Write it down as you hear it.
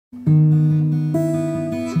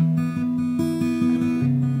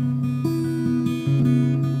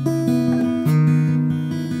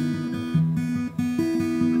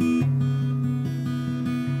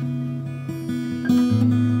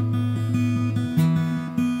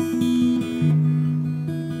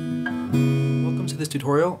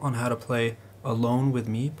tutorial on how to play Alone With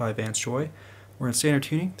Me by Vance. We're in standard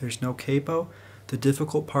tuning, there's no capo. The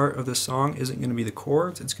difficult part of this song isn't going to be the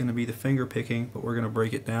chords, it's going to be the finger picking, but we're going to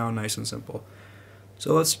break it down nice and simple.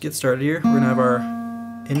 So let's get started here. We're going to have our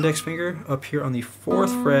index finger up here on the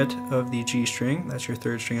 4th fret of the G string. That's your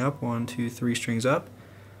 3rd string up, 1, 2, 3 strings up.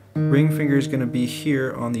 Ring finger is going to be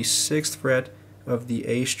here on the 6th fret of the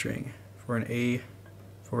A string for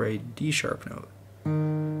a D sharp note.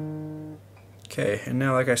 Okay, and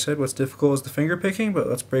now like I said, what's difficult is the finger picking, but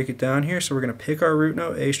let's break it down here. So we're going to pick our root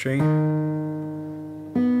note, A string.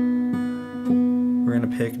 We're going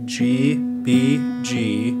to pick G, B,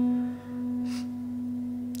 G.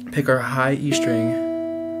 Pick our high E string,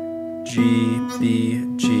 G, B,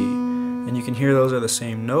 G. And you can hear those are the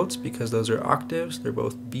same notes because those are octaves. They're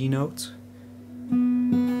both B notes.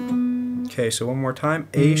 Okay, so one more time.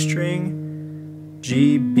 A string,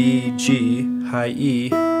 G, B, G, high E,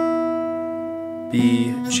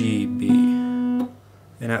 B, G, B.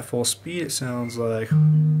 And at full speed it sounds like...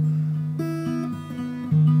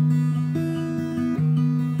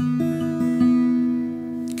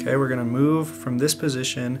 Okay, we're going to move from this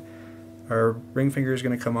position. Our ring finger is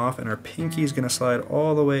going to come off and our pinky is going to slide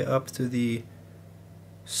all the way up to the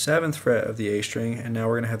 7th fret of the A string, and now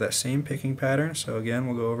we're going to have that same picking pattern. So again,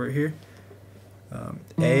 we'll go over it here.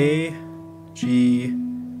 A, G,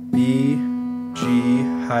 B, G,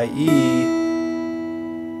 high E,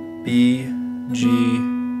 B, G,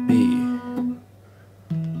 B.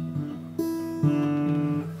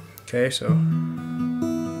 Okay, so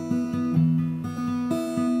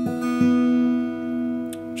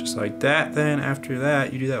just like that. Then after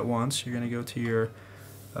that, you do that once. You're going to go to your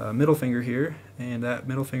middle finger here, and that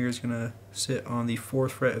middle finger is going to sit on the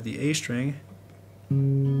 4th fret of the A string.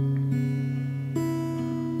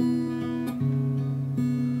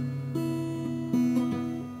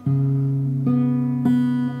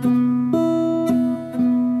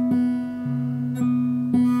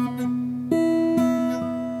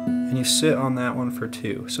 And you sit on that one for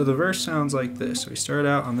 2. So the verse sounds like this. So we start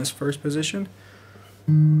out on this first position.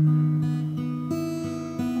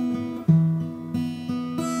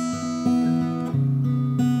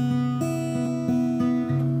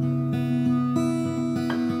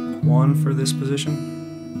 One for this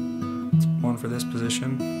position, 1 for this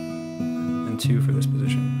position, and 2 for this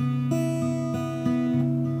position.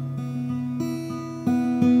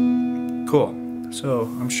 Cool. So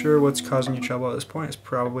I'm sure what's causing you trouble at this point is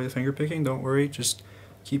probably the finger picking. Don't worry, just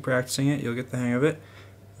keep practicing it, you'll get the hang of it.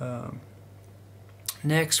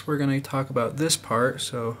 Next we're going to talk about this part.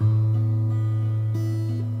 So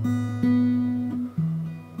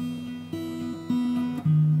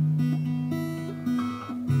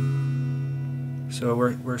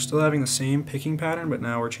we're still having the same picking pattern, but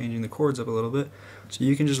now we're changing the chords up a little bit. So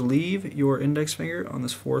you can just leave your index finger on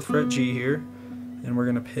this 4th fret G here, and we're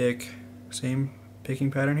going to pick same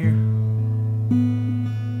picking pattern here.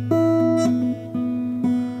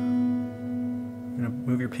 You're going to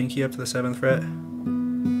move your pinky up to the 7th fret.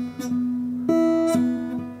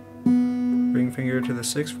 Ring finger to the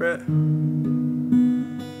 6th fret.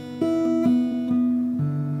 And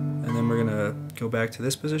then we're going to go back to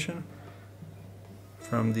this position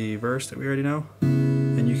from the verse that we already know,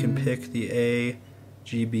 and you can pick the A,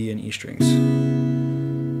 G, B, and E strings.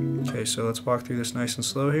 Okay, so let's walk through this nice and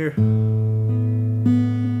slow here.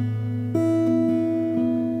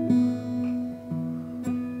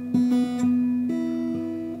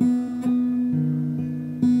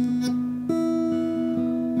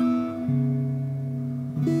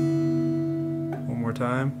 One more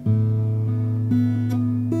time.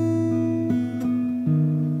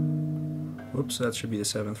 Whoops, that should be the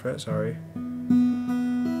 7th fret, sorry.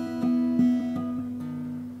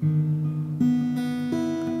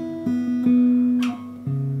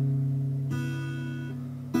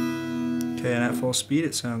 Okay, and at full speed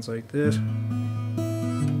it sounds like this. And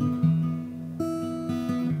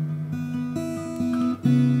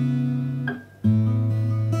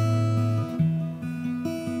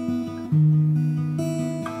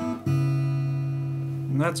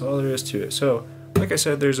that's all there is to it. So, like I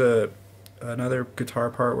said, there's another guitar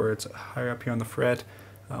part where it's higher up here on the fret.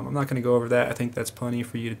 I'm not going to go over that. I think that's plenty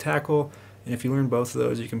for you to tackle, and if you learn both of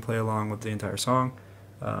those you can play along with the entire song.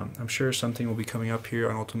 I'm sure something will be coming up here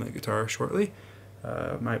on Ultimate Guitar shortly.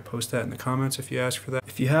 I might post that in the comments if you ask for that.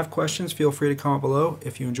 If you have questions, feel free to comment below.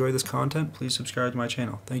 If you enjoy this content, please subscribe to my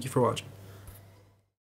channel. Thank you for watching.